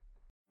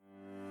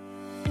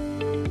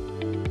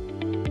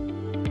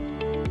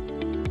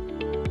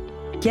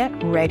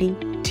Get ready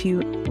to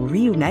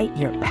reunite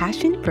your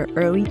passion for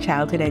early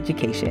childhood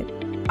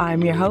education.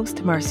 I'm your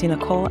host, Marcy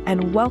Nicole,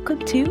 and welcome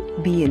to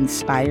the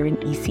Inspiring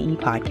ECE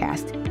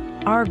podcast.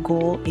 Our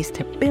goal is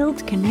to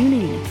build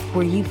community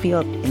where you feel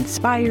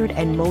inspired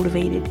and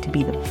motivated to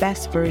be the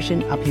best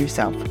version of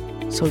yourself.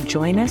 So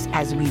join us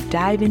as we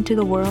dive into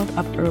the world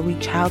of early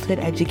childhood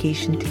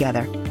education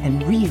together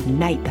and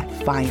reunite that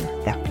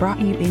fire that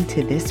brought you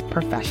into this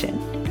profession.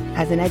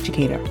 As an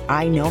educator,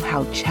 I know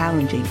how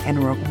challenging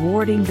and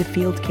rewarding the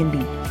field can be,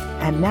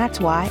 and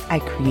that's why I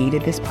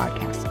created this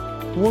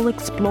podcast. We'll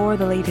explore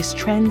the latest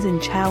trends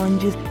and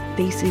challenges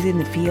faces in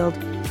the field.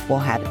 We'll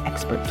have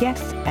expert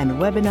guests and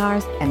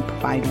webinars and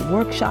provide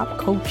workshop,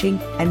 coaching,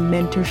 and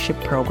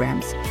mentorship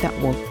programs that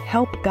will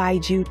help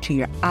guide you to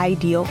your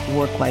ideal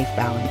work-life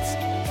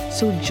balance.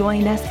 So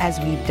join us as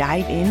we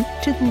dive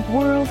into the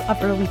world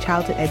of early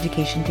childhood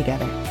education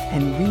together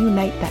and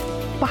reunite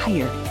that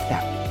fire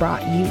that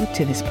brought you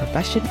to this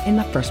profession in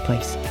the first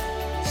place.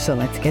 So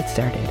let's get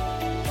started.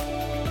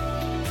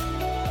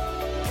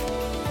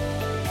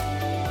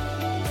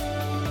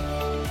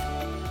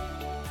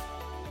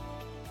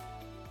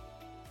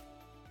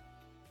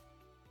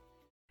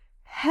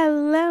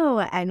 Hello,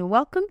 and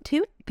welcome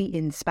to the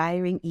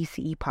Inspiring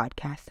ECE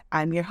podcast.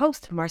 I'm your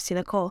host, Marcy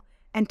Nicole,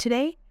 and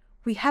today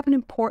we have an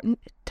important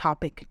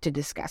topic to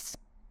discuss.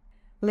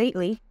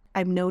 Lately,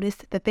 I've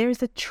noticed that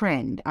there's a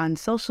trend on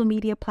social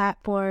media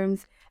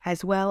platforms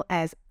as well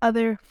as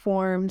other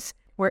forums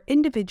where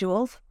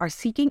individuals are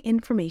seeking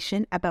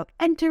information about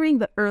entering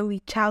the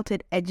early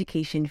childhood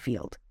education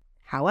field.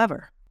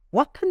 However,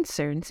 what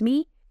concerns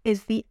me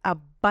is the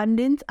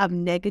abundance of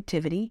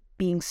negativity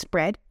being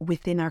spread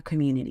within our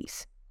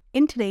communities.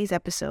 In today's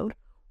episode,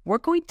 we're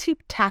going to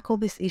tackle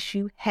this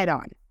issue head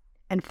on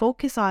and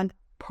focus on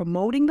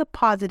promoting the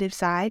positive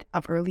side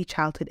of early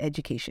childhood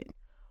education,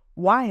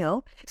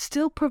 while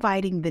still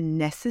providing the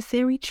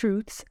necessary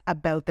truths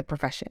about the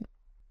profession.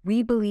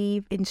 We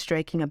believe in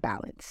striking a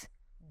balance,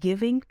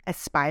 giving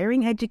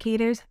aspiring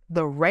educators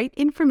the right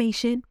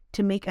information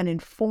to make an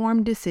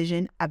informed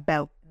decision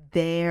about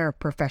their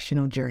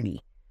professional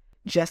journey.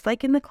 Just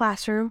like in the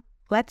classroom,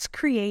 let's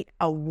create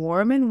a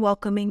warm and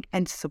welcoming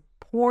and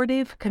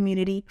supportive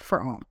community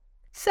for all.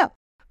 So,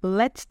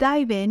 let's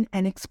dive in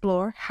and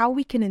explore how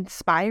we can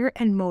inspire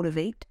and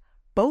motivate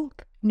both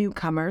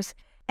newcomers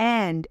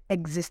and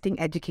existing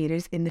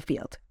educators in the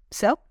field.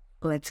 So,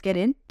 let's get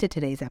into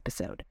today's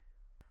episode.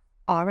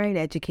 All right,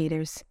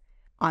 educators.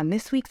 On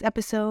this week's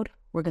episode,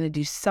 we're going to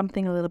do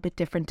something a little bit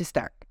different to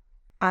start.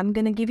 I'm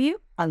going to give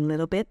you a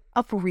little bit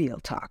of real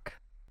talk.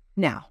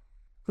 Now,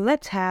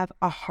 let's have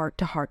a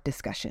heart-to-heart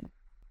discussion.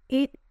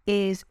 It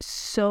is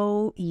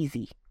so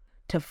easy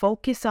to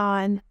focus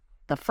on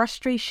the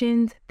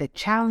frustrations, the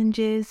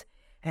challenges,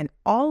 and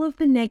all of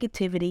the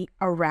negativity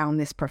around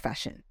this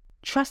profession.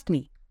 Trust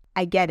me,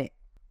 I get it.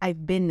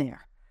 I've been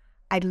there.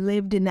 I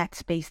lived in that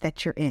space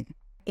that you're in.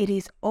 It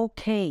is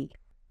okay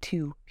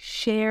to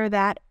share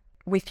that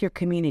with your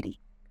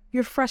community,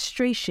 your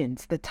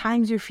frustrations, the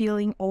times you're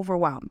feeling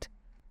overwhelmed.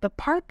 The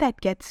part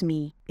that gets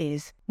me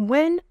is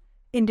when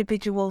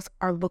individuals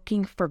are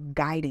looking for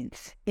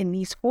guidance in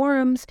these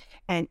forums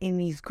and in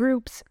these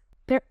groups,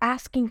 they're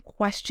asking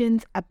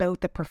questions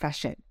about the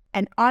profession,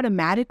 and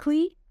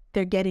automatically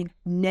they're getting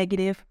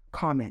negative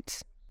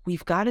comments.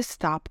 We've got to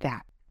stop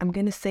that. I'm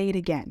going to say it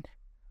again.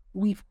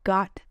 We've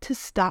got to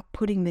stop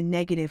putting the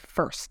negative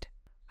first.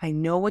 I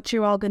know what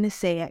you're all going to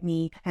say at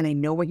me, and I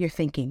know what you're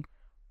thinking,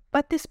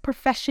 but this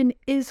profession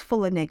is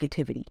full of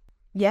negativity.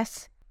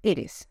 Yes, it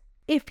is.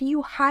 If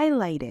you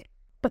highlight it,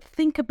 but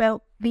think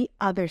about the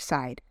other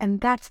side, and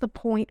that's the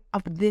point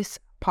of this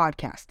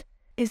podcast,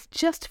 is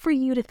just for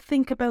you to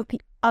think about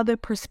the other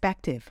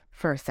perspective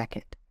for a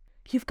second.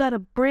 You've got a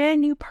brand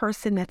new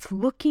person that's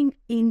looking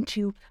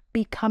into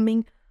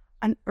becoming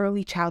an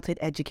early childhood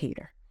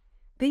educator.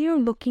 They are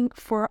looking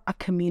for a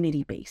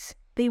community base.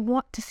 They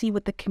want to see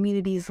what the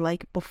community is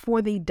like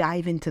before they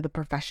dive into the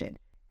profession.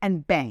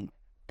 And bang,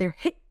 they're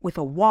hit with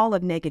a wall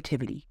of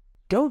negativity.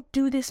 Don't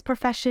do this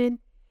profession.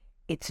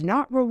 It's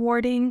not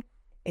rewarding.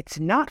 It's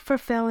not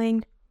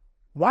fulfilling.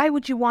 Why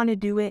would you want to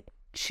do it?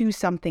 Choose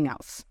something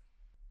else.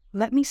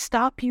 Let me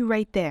stop you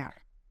right there.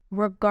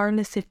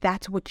 Regardless if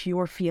that's what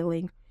you're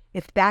feeling,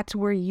 if that's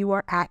where you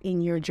are at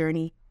in your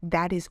journey,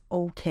 that is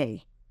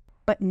okay.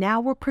 But now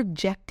we're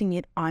projecting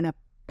it on a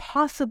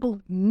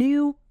possible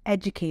new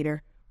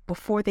educator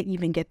before they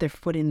even get their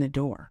foot in the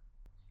door.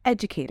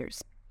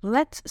 Educators,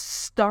 let's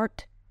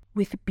start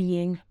with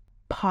being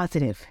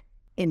positive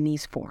in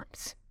these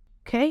forms,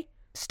 okay?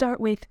 Start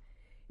with,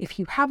 if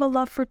you have a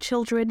love for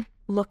children,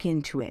 look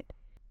into it.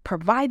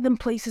 Provide them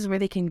places where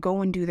they can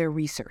go and do their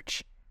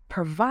research.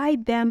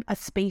 Provide them a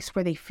space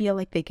where they feel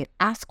like they can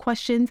ask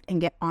questions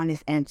and get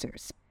honest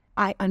answers.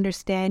 I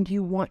understand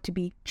you want to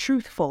be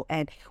truthful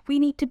and we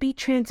need to be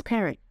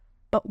transparent,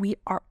 but we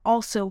are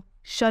also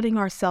shutting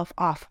ourselves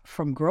off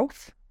from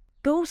growth.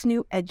 Those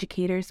new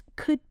educators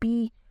could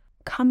be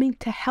coming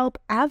to help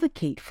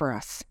advocate for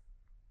us.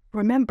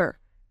 Remember,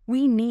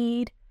 we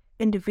need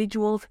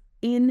individuals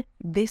in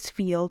this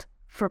field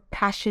for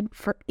passion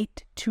for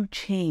it to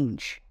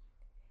change.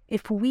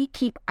 If we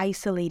keep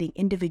isolating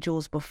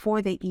individuals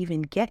before they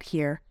even get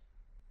here,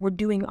 we're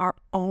doing our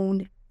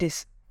own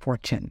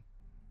misfortune.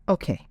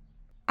 Okay,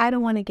 I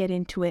don't want to get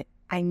into it.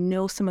 I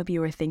know some of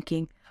you are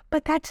thinking,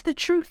 but that's the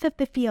truth of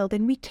the field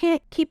and we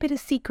can't keep it a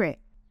secret.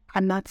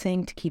 I'm not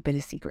saying to keep it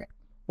a secret.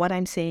 What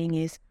I'm saying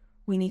is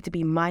we need to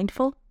be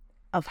mindful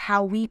of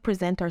how we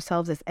present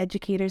ourselves as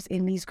educators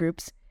in these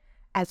groups,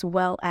 as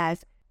well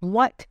as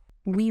what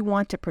we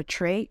want to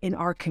portray in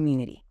our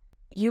community.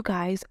 You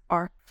guys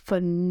are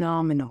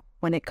phenomenal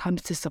when it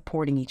comes to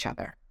supporting each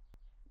other.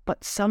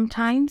 But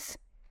sometimes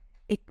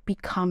it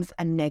becomes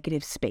a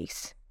negative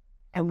space,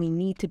 and we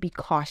need to be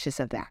cautious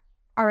of that.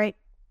 All right,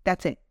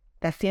 that's it.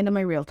 That's the end of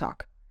my real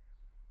talk.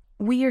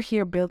 We are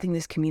here building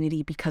this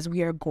community because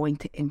we are going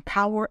to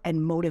empower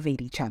and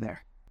motivate each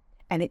other.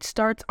 And it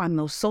starts on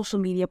those social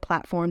media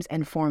platforms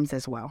and forums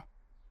as well.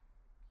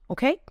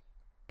 Okay?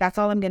 That's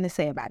all I'm going to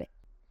say about it.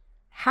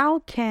 How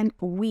can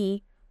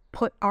we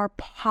put our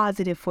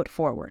positive foot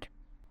forward?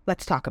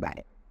 Let's talk about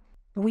it.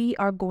 We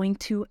are going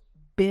to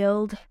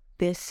build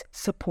this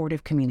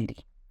supportive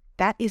community.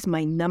 That is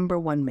my number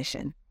one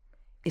mission,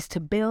 is to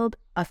build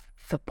a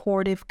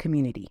supportive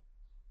community.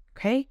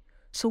 Okay?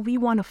 So we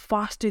want to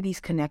foster these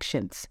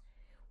connections.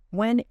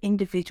 When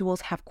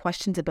individuals have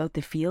questions about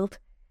the field,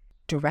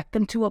 direct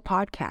them to a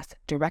podcast,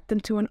 direct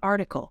them to an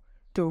article,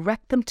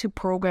 direct them to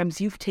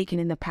programs you've taken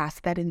in the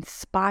past that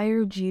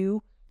inspired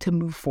you to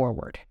move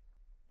forward.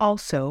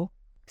 Also,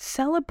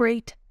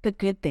 celebrate the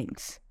good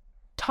things.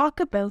 Talk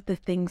about the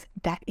things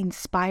that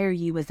inspire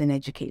you as an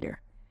educator.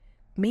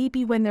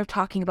 Maybe when they're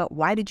talking about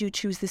why did you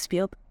choose this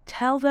field,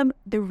 tell them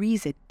the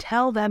reason,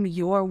 tell them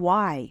your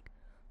why.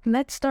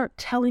 Let's start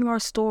telling our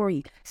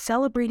story,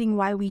 celebrating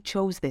why we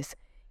chose this.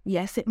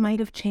 Yes, it might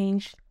have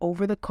changed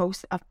over the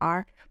course of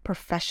our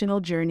professional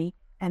journey,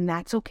 and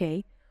that's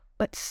okay,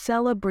 but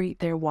celebrate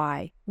their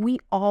why. We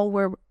all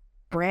were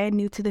brand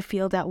new to the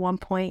field at one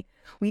point.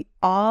 We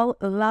all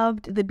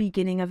loved the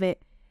beginning of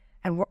it,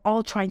 and we're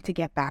all trying to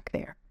get back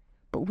there.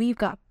 But we've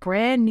got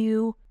brand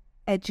new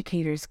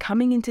educators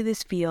coming into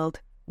this field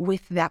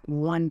with that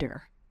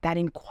wonder, that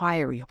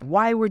inquiry of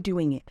why we're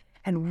doing it.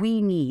 And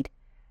we need,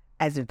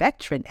 as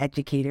veteran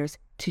educators,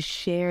 to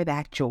share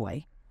that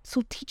joy.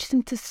 So teach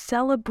them to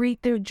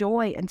celebrate their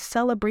joy and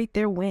celebrate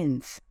their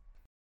wins.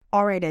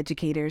 All right,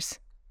 educators,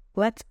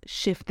 let's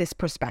shift this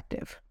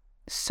perspective.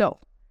 So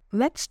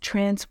let's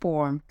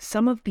transform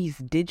some of these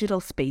digital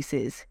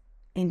spaces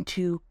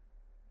into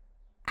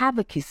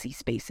advocacy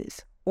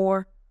spaces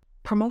or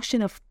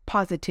promotion of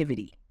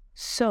positivity.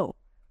 So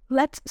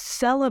let's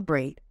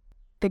celebrate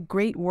the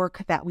great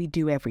work that we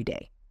do every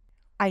day.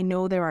 I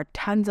know there are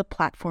tons of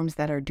platforms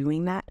that are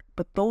doing that,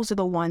 but those are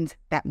the ones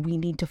that we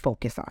need to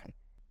focus on.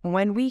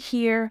 When we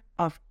hear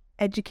of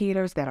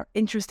educators that are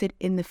interested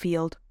in the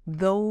field,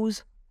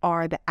 those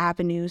are the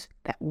avenues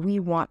that we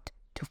want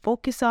to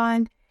focus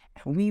on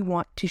and we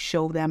want to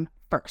show them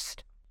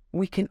first.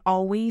 We can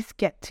always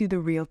get to the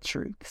real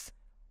truths,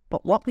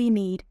 but what we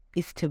need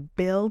is to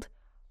build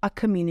a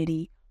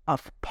community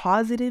of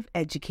positive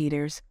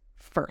educators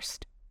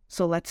first.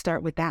 So let's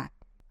start with that.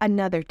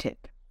 Another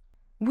tip.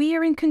 We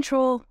are in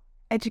control,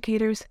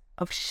 educators,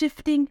 of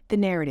shifting the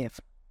narrative.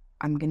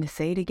 I'm going to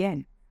say it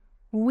again.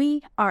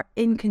 We are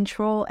in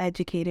control,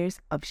 educators,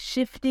 of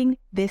shifting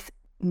this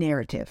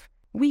narrative.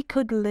 We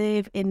could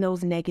live in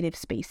those negative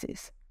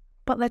spaces.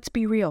 But let's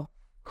be real.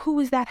 Who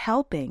is that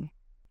helping?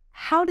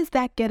 How does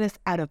that get us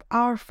out of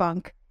our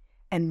funk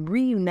and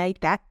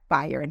reunite that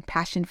fire and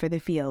passion for the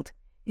field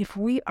if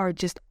we are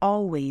just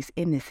always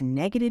in this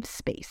negative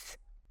space?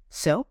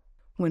 So,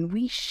 when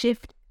we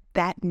shift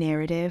that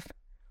narrative,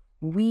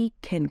 we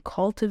can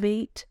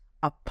cultivate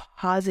a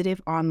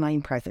positive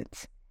online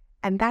presence.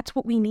 And that's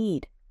what we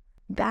need.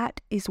 That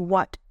is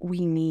what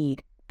we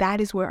need. That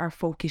is where our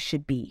focus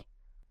should be.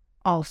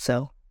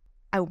 Also,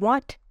 I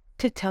want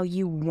to tell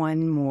you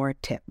one more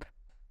tip.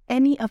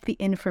 Any of the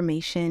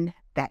information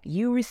that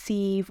you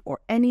receive or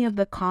any of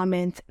the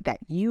comments that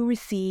you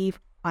receive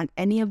on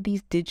any of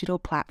these digital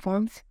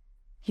platforms,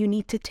 you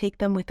need to take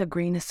them with a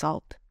grain of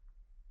salt.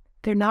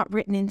 They're not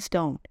written in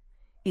stone.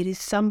 It is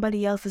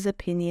somebody else's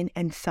opinion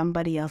and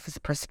somebody else's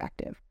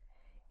perspective.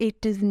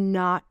 It does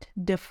not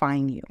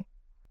define you.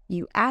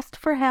 You asked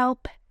for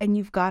help and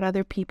you've got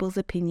other people's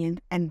opinion,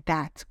 and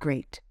that's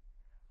great.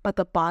 But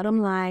the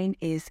bottom line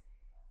is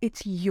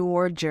it's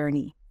your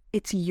journey,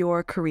 it's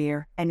your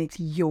career, and it's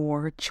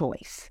your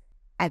choice.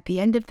 At the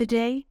end of the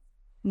day,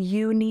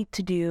 you need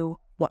to do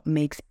what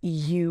makes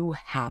you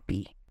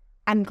happy.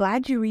 I'm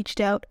glad you reached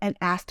out and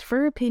asked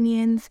for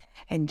opinions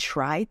and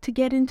tried to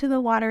get into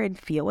the water and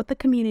feel what the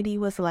community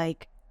was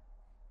like.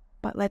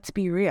 But let's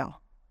be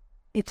real.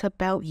 It's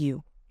about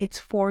you. It's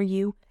for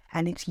you,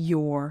 and it's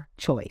your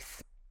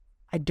choice.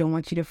 I don't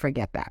want you to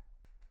forget that.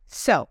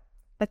 So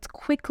let's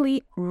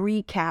quickly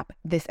recap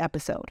this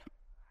episode.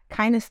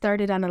 Kind of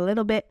started on a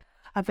little bit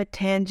of a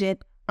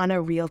tangent on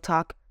a real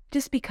talk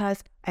just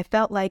because I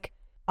felt like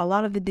a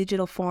lot of the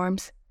digital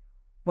forums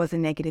was a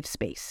negative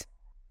space.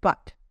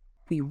 But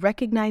we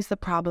recognized the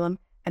problem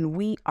and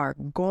we are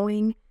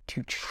going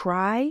to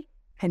try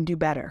and do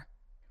better.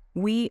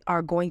 We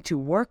are going to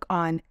work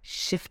on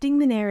shifting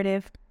the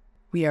narrative.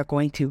 We are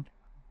going to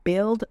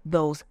build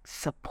those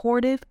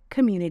supportive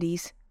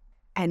communities,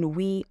 and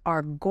we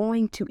are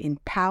going to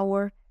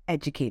empower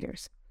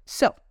educators.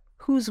 So,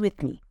 who's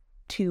with me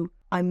to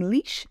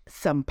unleash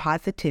some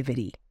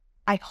positivity?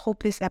 I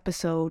hope this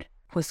episode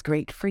was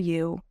great for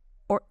you,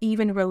 or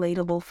even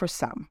relatable for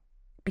some,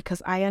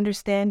 because I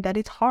understand that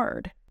it's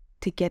hard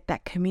to get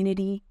that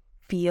community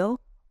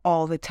feel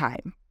all the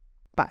time.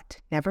 But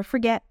never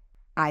forget,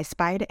 I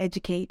Aspire to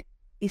Educate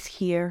is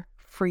here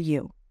for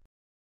you.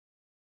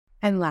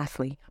 And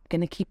lastly, I'm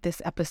going to keep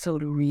this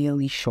episode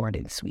really short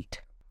and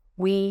sweet.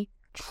 We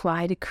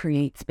try to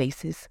create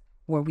spaces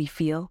where we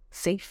feel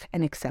safe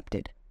and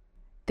accepted.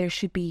 There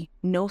should be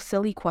no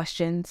silly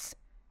questions,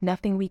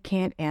 nothing we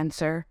can't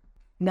answer,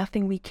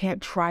 nothing we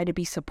can't try to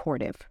be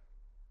supportive.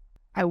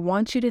 I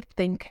want you to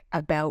think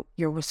about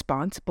your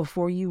response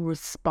before you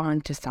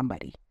respond to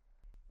somebody.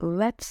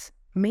 Let's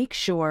make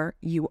sure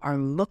you are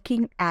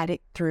looking at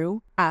it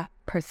through a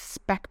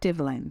perspective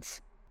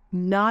lens,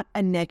 not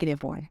a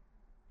negative one.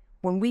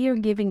 When we are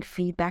giving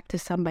feedback to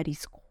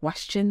somebody's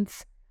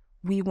questions,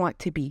 we want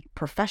to be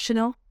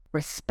professional,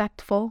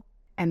 respectful,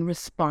 and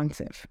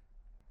responsive.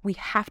 We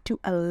have to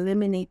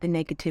eliminate the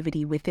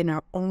negativity within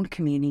our own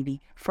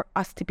community for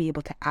us to be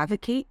able to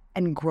advocate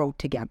and grow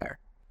together.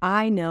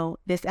 I know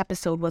this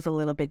episode was a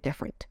little bit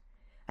different,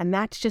 and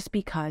that's just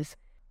because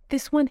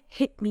this one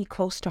hit me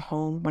close to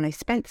home when I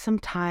spent some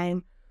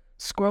time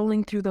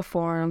scrolling through the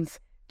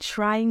forums,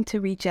 trying to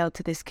reach out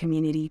to this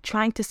community,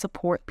 trying to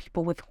support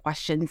people with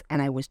questions,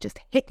 and I was just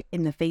hit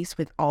in the face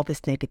with all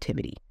this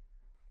negativity.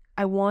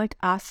 I want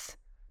us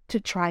to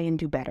try and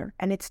do better,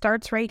 and it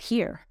starts right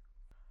here.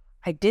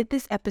 I did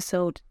this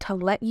episode to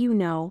let you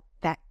know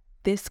that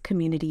this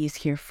community is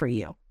here for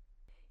you.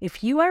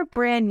 If you are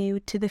brand new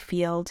to the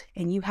field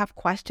and you have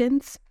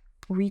questions,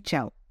 reach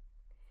out.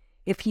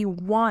 If you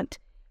want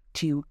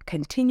to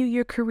continue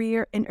your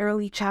career in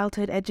early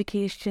childhood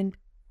education,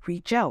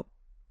 reach out.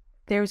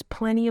 There's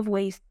plenty of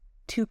ways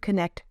to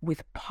connect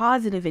with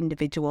positive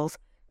individuals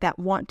that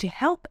want to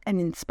help and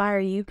inspire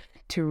you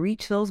to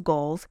reach those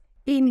goals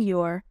in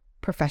your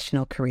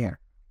professional career.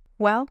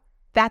 Well,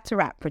 that's a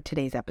wrap for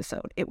today's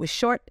episode. It was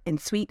short and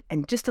sweet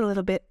and just a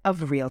little bit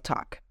of real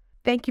talk.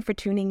 Thank you for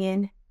tuning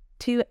in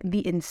to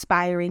the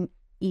Inspiring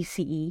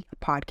ECE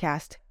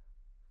podcast.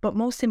 But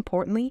most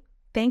importantly,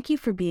 thank you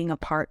for being a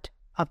part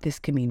of this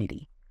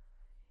community.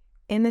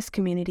 In this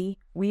community,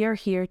 we are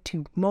here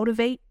to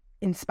motivate,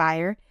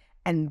 inspire,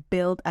 and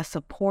build a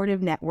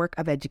supportive network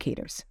of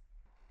educators.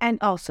 And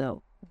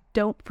also,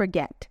 don't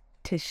forget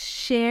to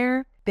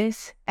share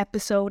this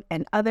episode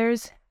and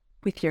others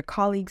with your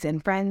colleagues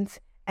and friends.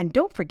 And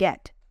don't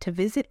forget to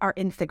visit our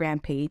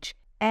Instagram page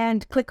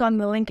and click on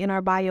the link in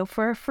our bio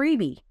for a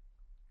freebie.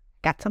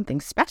 Got something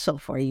special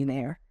for you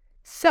there.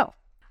 So,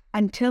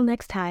 until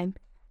next time,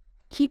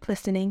 keep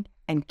listening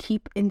and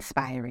keep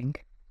inspiring.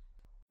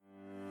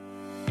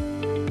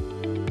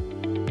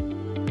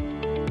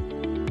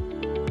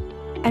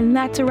 And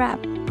that's a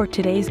wrap for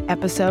today's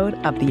episode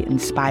of the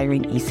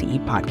Inspiring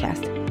ECE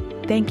podcast.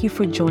 Thank you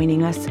for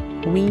joining us.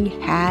 We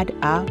had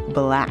a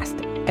blast,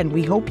 and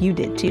we hope you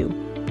did too.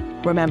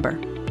 Remember,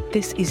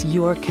 this is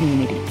your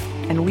community,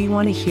 and we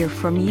want to hear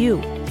from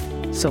you.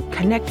 So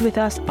connect with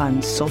us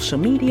on social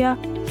media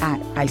at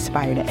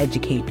Aspire to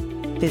Educate.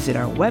 Visit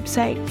our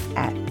website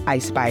at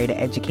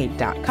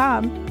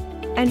aspiretoeducate.com,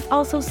 and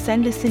also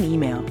send us an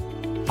email.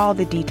 All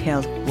the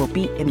details will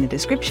be in the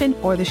description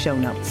or the show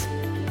notes.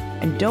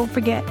 And don't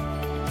forget,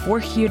 we're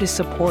here to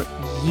support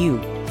you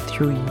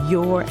through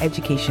your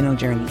educational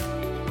journey.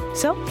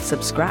 So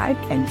subscribe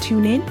and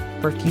tune in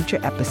for future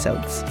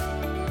episodes.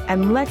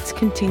 And let's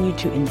continue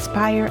to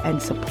inspire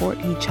and support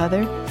each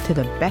other to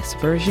the best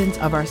versions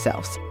of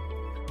ourselves.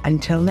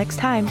 Until next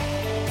time,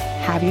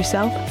 have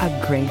yourself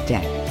a great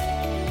day.